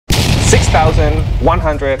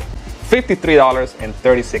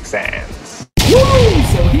$6,153.36. Woo!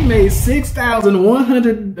 So he made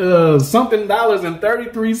 $6,100 something and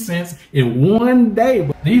 33 cents in one day.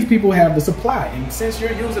 But these people have the supply, and since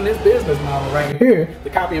you're using this business model right here, the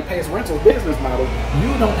copy and paste rental business model,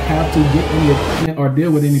 you don't have to get any equipment or deal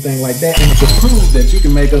with anything like that. And to prove that you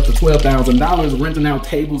can make up to $12,000 renting out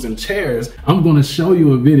tables and chairs, I'm going to show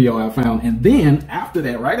you a video I found, and then after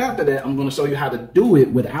that, right after that, I'm going to show you how to do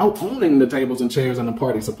it without owning the tables and chairs and the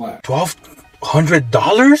party supply.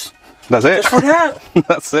 $1,200? That's it. Just for that?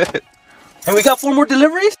 That's it. And we got 4 more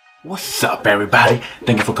deliveries? What's up, everybody?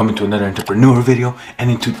 Thank you for coming to another entrepreneur video.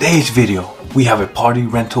 And in today's video, we have a party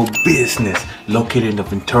rental business located in the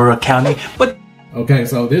Ventura County. Okay,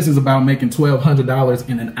 so this is about making $1,200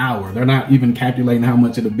 in an hour. They're not even calculating how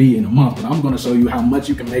much it'll be in a month, but I'm going to show you how much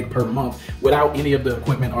you can make per month without any of the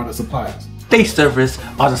equipment or the supplies. They service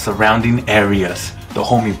all the surrounding areas. The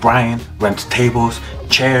homie Brian rents tables,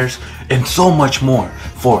 chairs, and so much more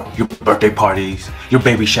for your birthday parties, your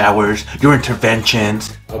baby showers, your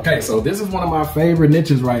interventions. Okay, so this is one of my favorite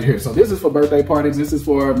niches right here. So this is for birthday parties. This is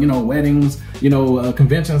for, weddings,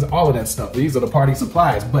 conventions, all of that stuff. These are the party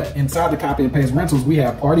supplies. But inside the copy and paste rentals, we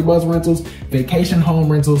have party bus rentals, vacation home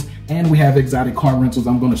rentals, and we have exotic car rentals.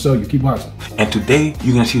 I'm going to show you. Keep watching. And today,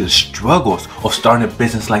 you're going to see the struggles of starting a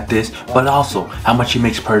business like this, but also how much he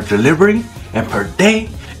makes per delivery and per day.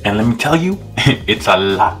 And let me tell you, it's a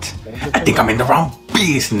lot. I think I'm in the wrong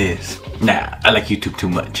business. Nah, I like YouTube too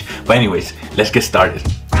much. But anyways, let's get started.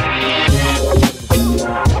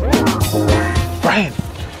 Brian,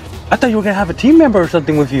 I thought you were gonna have a team member or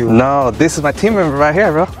something with you. No, this is my team member right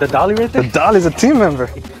here, bro. The dolly right there? The dolly's a team member.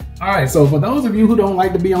 All right, so for those of you who don't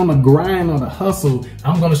like to be on the grind or the hustle,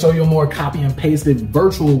 I'm going to show you a more copy and pasted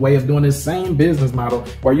virtual way of doing this same business model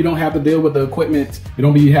where you don't have to deal with the equipment. You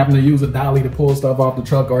don't be having to use a dolly to pull stuff off the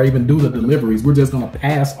truck or even do the deliveries. We're just going to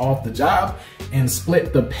pass off the job and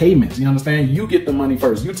split the payments. You understand? You get the money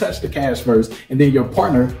first. You touch the cash first, and then your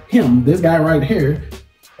partner, him, this guy right here,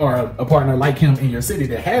 or a partner like him in your city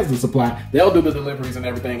that has the supply, they'll do the deliveries and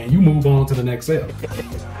everything, and you move on to the next sale.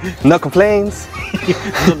 No complaints.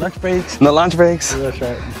 No lunch breaks. No lunch breaks. Yeah, that's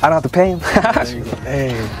right. I don't have to pay him.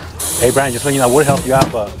 Hey Brian, just so you know, I would help you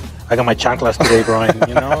out, but I got my chanclas today, Brian,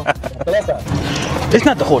 It's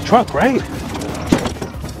not the whole truck, right?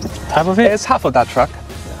 Half of it? It's half of that truck.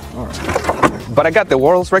 Yeah, all right. But I got the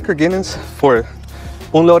world's record Guinness for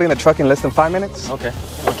unloading a truck in less than 5 minutes. Okay.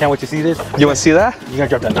 I can't wait to see this. You want to see that? You're gonna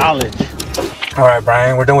drop the knowledge. All right,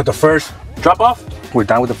 Brian, we're done with the first drop off. We're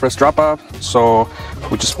done with the first drop off, so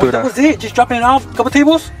we just put that was it? Just dropping it off, a couple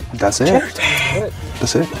tables? That's it. Cheers.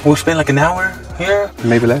 That's it. We'll spend like an hour here.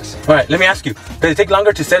 Maybe less. All right, let me ask you, does it take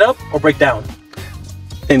longer to set up or break down?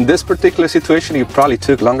 In this particular situation, it probably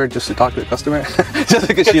took longer just to talk to the customer. Just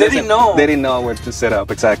because they didn't know. They didn't know where to set up,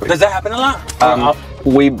 exactly. Does that happen a lot?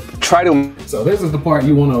 We try to... So this is the part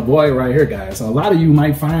you want to avoid right here, guys. So a lot of you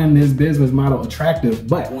might find this business model attractive,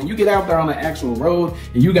 but when you get out there on the actual road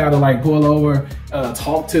and you got to like pull over,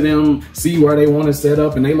 talk to them, see where they want to set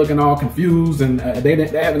up, and they looking all confused, and they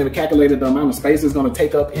haven't even calculated the amount of space it's going to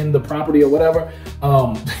take up in the property or whatever.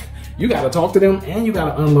 You got to talk to them and you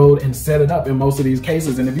got to unload and set it up in most of these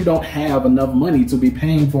cases. And if you don't have enough money to be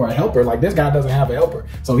paying for a helper, like this guy doesn't have a helper,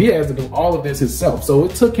 so he has to do all of this himself. So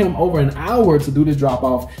it took him over an hour to do this drop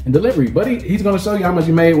off and delivery, but he's going to show you how much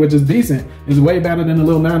he made, which is decent. It's way better than the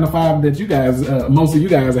little 9 to 5 that you guys, most of you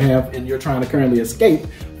guys have, and you're trying to currently escape.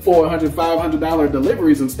 $400, $500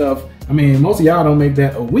 deliveries and stuff. I mean, most of y'all don't make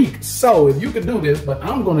that a week. So if you could do this, but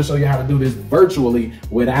I'm going to show you how to do this virtually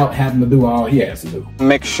without having to do all he has to do.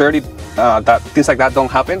 Make sure that things like that don't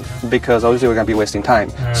happen, because obviously we're going to be wasting time.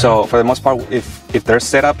 So for the most part, if there's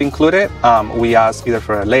setup included, we ask either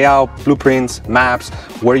for a layout, blueprints, maps,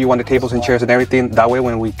 where you want the tables and chairs and everything. That way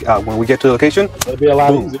when we get to the location, it'll be a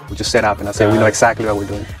lot easier. We just set up and that's it. We know exactly what we're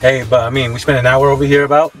doing. Hey, but I mean, we spent an hour over here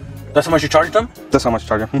about. That's how much you charged them? That's how much I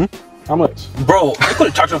charge them. How much? Bro, I could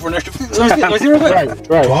have charged them for an extra. Let me see real quick.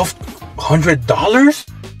 Right. $1,200?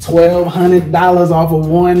 $1,200 off of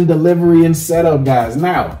one delivery and setup, guys.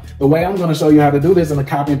 Now, the way I'm going to show you how to do this in a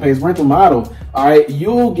copy and paste rental model, all right,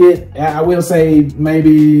 you'll get, I will say,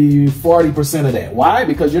 maybe 40% of that. Why?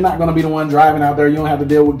 Because you're not going to be the one driving out there. You don't have to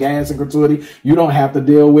deal with gas and gratuity. You don't have to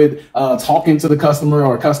deal with talking to the customer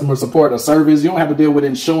or customer support or service. You don't have to deal with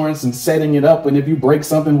insurance and setting it up. And if you break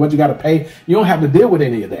something, what you got to pay, you don't have to deal with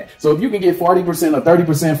any of that. So if you can get 40% or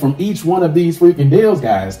 30% from each one of these freaking deals,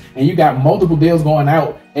 guys, and you got multiple deals going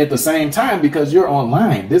out at the same time because you're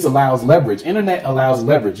online, this allows leverage. Internet allows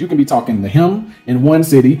leverage. You can be talking to him in one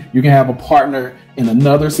city. You can have a partner partner in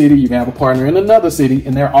another city, you can have a partner in another city,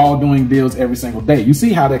 and they're all doing deals every single day. You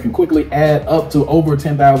see how that can quickly add up to over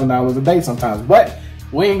 $10,000 a day sometimes. But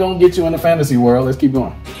we ain't gonna get you in the fantasy world. Let's keep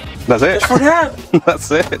going. That's it. Just for that.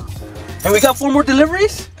 That's it. And we got 4 more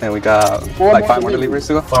deliveries? And we got like 5 more deliveries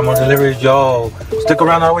to go. 5 more deliveries, yo. Stick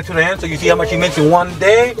around all the way to the end so you see how much he makes in one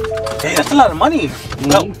day. Hey, that's a lot of money.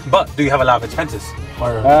 No, but do you have a lot of expenses?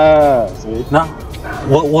 Or See? no?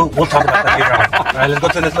 We'll talk about that later on. All right, let's go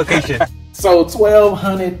to this location. So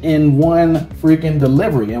 1,200 in one freaking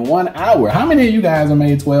delivery in 1 hour. How many of you guys have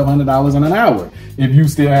made $1,200 in an hour if you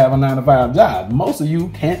still have a 9-to-5 job? Most of you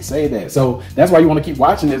can't say that. So that's why you want to keep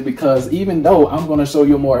watching this, because even though I'm going to show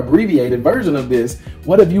you a more abbreviated version of this,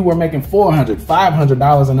 what if you were making $400,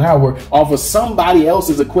 $500 an hour off of somebody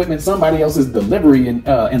else's equipment, somebody else's delivery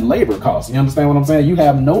and labor costs? You understand what I'm saying? You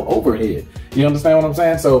have no overhead. You understand what I'm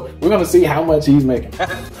saying? So we're going to see how much he's making. All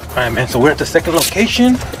right, man. So we're at the second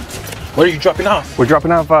location. What are you dropping off? We're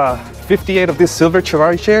dropping off 58 of these silver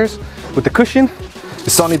Chivari chairs with the cushion.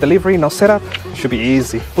 It's only delivery, no setup. Should be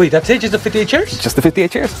easy. Wait, that's it? Just the 58 chairs? Just the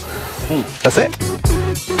 58 chairs. That's it.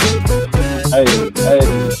 Hey.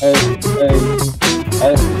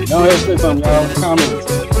 Don't hesitate to say something, y'all. Comments.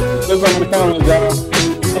 Say something in the comments, y'all.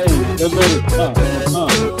 Hey, let's do it.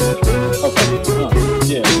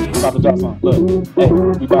 Yeah, we about to drop something. Look, hey,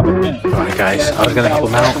 we about to finish. All right, guys. I was going to help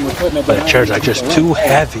him out, but the chairs are just too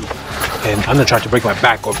heavy. And I'm not trying to break my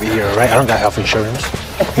back over here, all right? I don't got health insurance.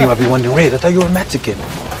 You might be wondering, Ray, I thought you were Mexican.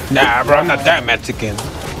 Nah, bro, I'm not that Mexican.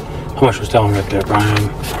 How much was telling right there,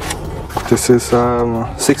 Brian? This is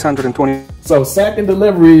 620. So second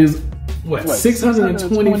delivery is what?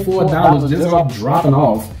 $624 just off dropping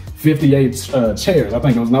off 58 chairs. I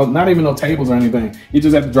think it was not even no tables or anything. You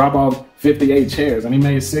just have to drop off 58 chairs, and he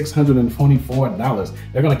made $624.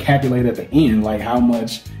 They're gonna calculate at the end like how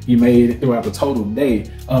much he made throughout the total day.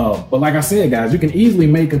 But like I said, guys, you can easily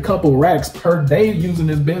make a couple racks per day using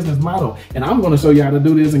this business model. And I'm gonna show you how to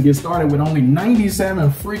do this and get started with only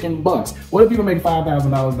 97 freaking bucks. What if you can make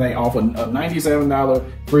 $5,000 a day off a $97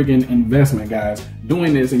 freaking investment, guys?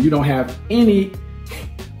 Doing this, and you don't have any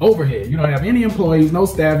overhead. You don't have any employees, no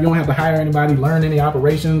staff. You don't have to hire anybody, learn any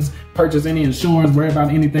operations, purchase any insurance, worry about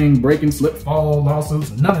anything, breaking, slip, fall, lawsuits,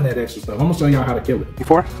 none of that extra stuff. I'm gonna show y'all how to kill it.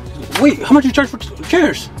 Before? Wait, how much you charge for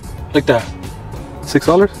chairs? Like that?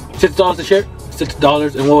 $6? $6 a chair?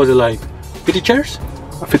 $6, and what was it like? 50 chairs?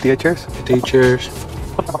 58 chairs. 58 chairs.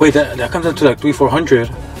 Wait, that comes up to like $300-400.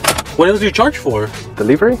 What else do you charge for?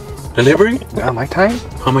 Delivery? Delivery? Yeah, my time.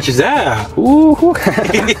 How much is that? Ooh. You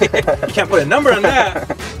can't put a number on that.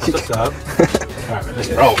 What's up? All right, let's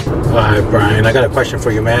roll. All right, Brian, I got a question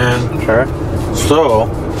for you, man. Sure. So,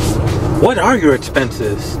 what are your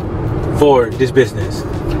expenses for this business?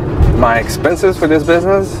 My expenses for this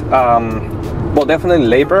business, well, definitely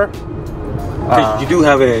labor. You do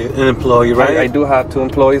have an employee, right? I do have 2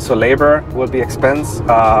 employees, so labor would be expense.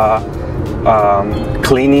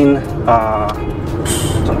 Cleaning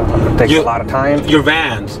takes a lot of time. Your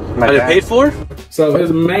vans, are they paid for? So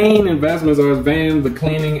his main investments are his vans, the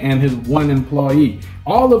cleaning, and his 1 employee.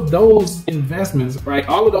 All of those investments, right?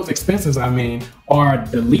 All of those expenses, I mean, are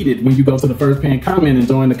deleted when you go to the first paying comment and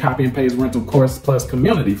join the Copy and Paste Rental Course Plus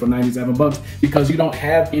community for 97 bucks, because you don't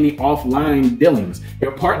have any offline dealings.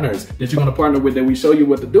 Your partners that you're going to partner with, that we show you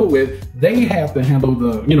what to do with, they have to handle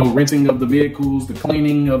the, renting of the vehicles, the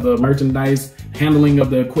cleaning of the merchandise, handling of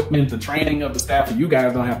the equipment, the training of the staff. And you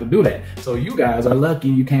guys don't have to do that. So you guys are lucky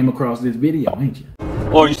you came across this video, ain't you?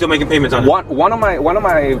 Or are you still making payments on it? One of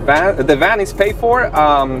my van, the van is paid for.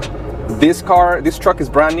 This truck is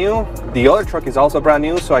brand new. The other truck is also brand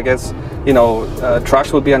new. So I guess,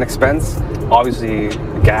 trucks will be an expense. Obviously,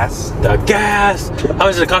 gas. The gas. How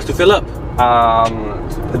much does it cost to fill up?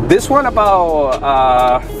 This one about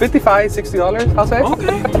 $55-60, I'll say.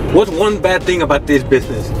 Okay. What's one bad thing about this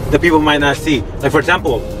business that people might not see? Like, for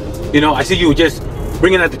example, I see you just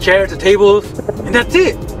bringing out the chairs, the tables, and that's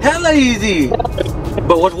it. Hella easy.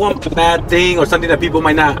 But what's one bad thing or something that people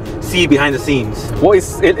might not see behind the scenes? Well,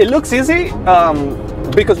 it looks easy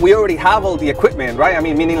because we already have all the equipment, right? I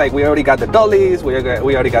mean, meaning like we already got the dollies, we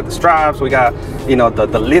already got the straps, we got,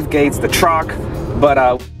 the lift gates, the truck.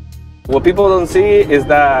 But what people don't see is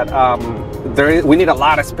that we need a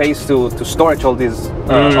lot of space to storage all these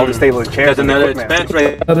tables and chairs. That's another expense,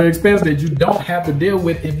 right? Another expense that you don't have to deal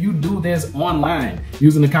with if you do this online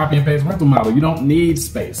using the Copy and Paste rental model. You don't need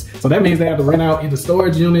space. So that means they have to rent out either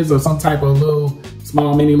storage units or some type of little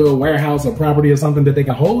warehouse or property or something that they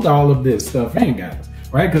can hold all of this stuff in, guys.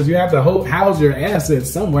 right? Because you have to house your assets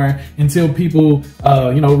somewhere until people,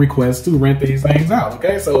 request to rent these things out,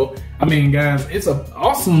 okay? So, I mean, guys, it's an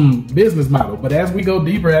awesome business model. But as we go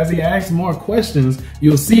deeper, as he asks more questions,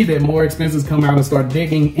 you'll see that more expenses come out and start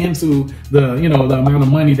digging into the, the amount of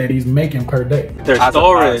money that he's making per day. There's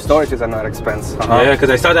storage. Storage is another expense. Yeah, because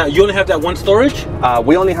I saw that you only have that one storage.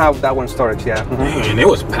 We only have that one storage. Yeah. Man, it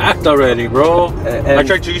was packed already, bro. I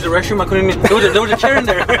tried to use the restroom. I couldn't. There was a chair in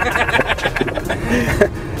there.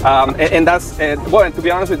 And that's well, and to be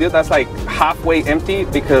honest with you, that's like halfway empty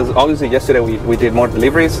because obviously yesterday we did more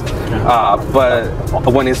deliveries, but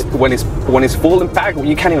when it's full and packed,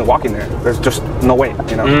 you can't even walk in there. There's just no way,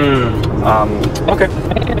 Okay.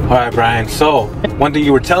 All right, Brian. So one thing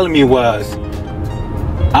you were telling me was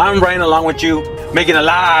I'm riding along with you, making a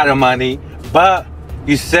lot of money, but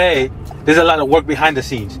you say there's a lot of work behind the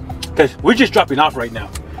scenes because we're just dropping off right now.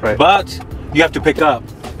 Right. But you have to pick up,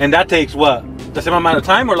 and that takes what? The same amount of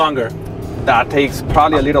time or longer? That takes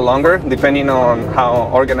probably a little longer, depending on how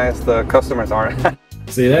organized the customers are.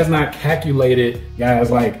 See, that's not calculated, guys.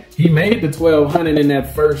 Like, he made the $1,200 in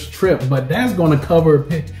that first trip, but that's going to cover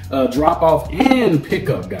drop off and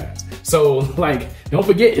pickup, guys. So, like, don't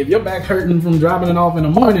forget, if your back hurting from dropping it off in the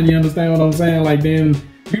morning, you understand what I'm saying? Like, then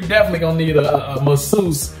you're definitely gonna need a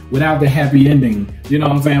masseuse without the happy ending. You know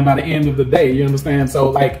what I'm saying? By the end of the day, you understand? So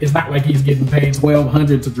like, it's not like he's getting paid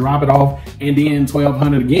 $1,200 to drop it off and then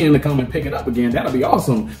 $1,200 again to come and pick it up again. That'll be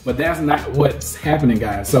awesome, but that's not what's happening,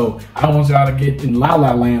 guys. So I don't want y'all to get in la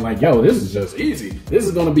la land like, yo, this is just easy. This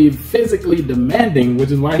is gonna be physically demanding,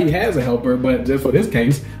 which is why he has a helper. But just for this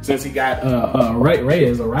case, since he got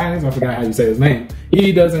Reyes, I forgot how you say his name.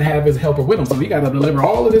 He doesn't have his helper with him, so he got to deliver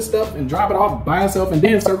all of this stuff and drop it off by himself and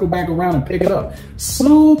then circle back around and pick it up.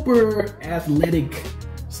 Super athletic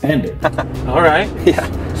standard. All right. Yeah.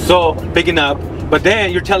 So picking up, but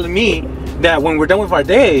then you're telling me that when we're done with our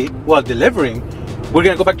day, well, delivering, we're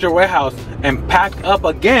gonna go back to your warehouse and pack up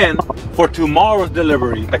again for tomorrow's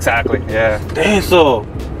delivery. Exactly. Yeah. Dang. So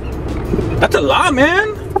that's a lot,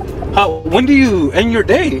 man. When do you end your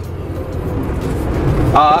day?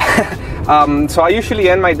 So I usually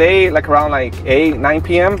end my day like around like 9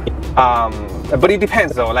 p.m. But it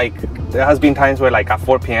depends though. Like there has been times where like at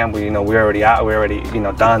 4 p.m. we're already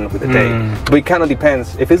done with the day. But it kind of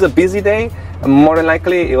depends. If it's a busy day, more than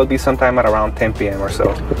likely it will be sometime at around 10 p.m. or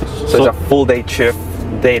so. So it's a full day shift,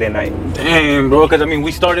 day to night. Damn, bro. Because I mean,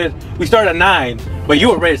 we started at 9, but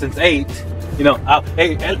you were ready since 8. I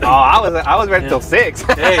was ready till 6.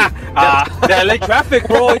 Hey, the LA traffic,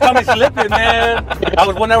 bro. It got me slipping, man. I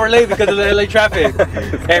was 1 hour late because of the LA traffic.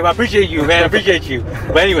 Hey, I appreciate you, man. I appreciate you.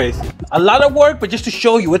 But anyways, a lot of work, but just to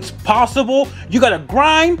show you it's possible. You gotta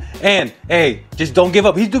grind, and hey, just don't give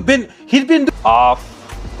up. He's been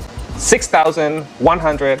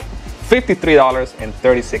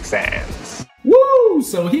 $6,153.36. Woo!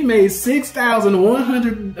 So he made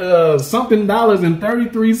 $6,100 something and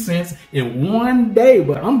 33 cents in one day.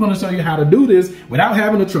 But I'm going to show you how to do this without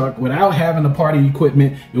having a truck, without having the party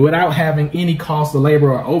equipment, and without having any cost of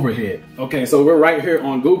labor or overhead. Okay, so we're right here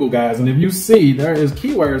on Google, guys, and if you see, there is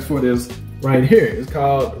keywords for this right here. It's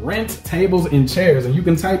called rent tables and chairs, and you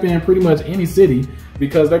can type in pretty much any city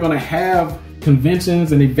because they're going to have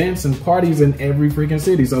conventions and events and parties in every freaking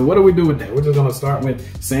city. So what do we do with that? We're just gonna start with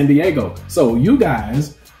San Diego. So you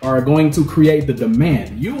guys are going to create the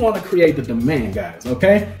demand. You want to create the demand, guys,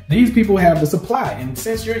 okay? These people have the supply. And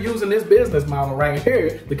since you're using this business model right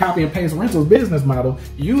here, the copy and paste rentals business model,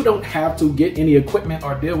 you don't have to get any equipment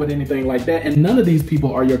or deal with anything like that. And none of these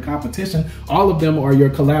people are your competition. All of them are your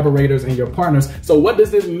collaborators and your partners. So what does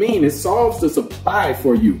this mean? It solves the supply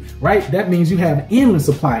for you, right? That means you have endless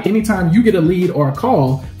supply. Anytime you get a lead or a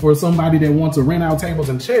call for somebody that wants to rent out tables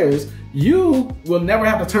and chairs, you will never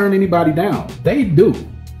have to turn anybody down. They do.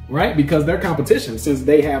 Right? Because they're competition since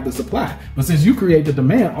they have the supply. But since you create the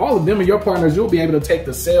demand, all of them are your partners, you'll be able to take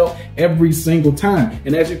the sale every single time.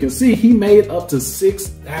 And as you can see, he made up to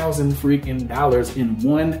 $6,000 freaking dollars in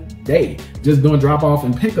one day just doing drop off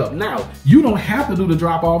and pickup. Now, you don't have to do the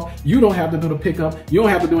drop off. You don't have to do the pickup. You don't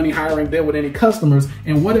have to do any hiring there with any customers.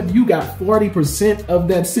 And what if you got 40% of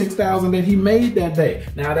that $6,000 that he made that day?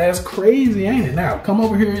 Now that's crazy, ain't it? Now come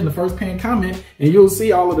over here in the first pinned comment and you'll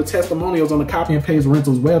see all of the testimonials on the Copy and Paste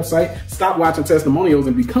Rentals website. Stop watching testimonials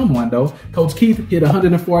and become one though. Coach Keith hit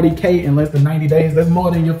 140K in less than 90 days. That's more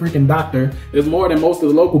than your freaking doctor. There's more than most of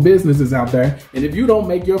the local businesses out there. And if you don't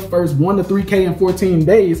make your first 1 to 3K in 14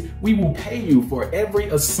 days, we will pay you for every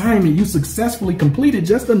assignment you successfully completed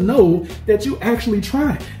just to know that you actually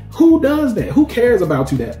tried. Who does that? Who cares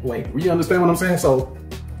about you that way? You understand what I'm saying? So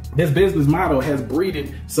This business model has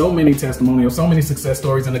breeded so many testimonials, so many success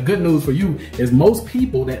stories. And the good news for you is most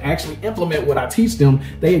people that actually implement what I teach them,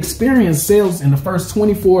 they experience sales in the first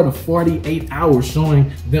 24 to 48 hours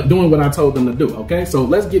showing them doing what I told them to do. Okay, so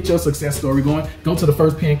let's get your success story going. Go to the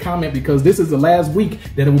first pinned comment because this is the last week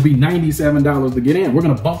that it will be $97 to get in. We're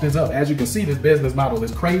gonna bump this up. As you can see, this business model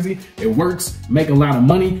is crazy. It works, make a lot of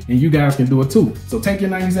money, and you guys can do it too. So take your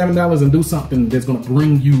 $97 and do something that's gonna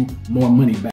bring you more money back.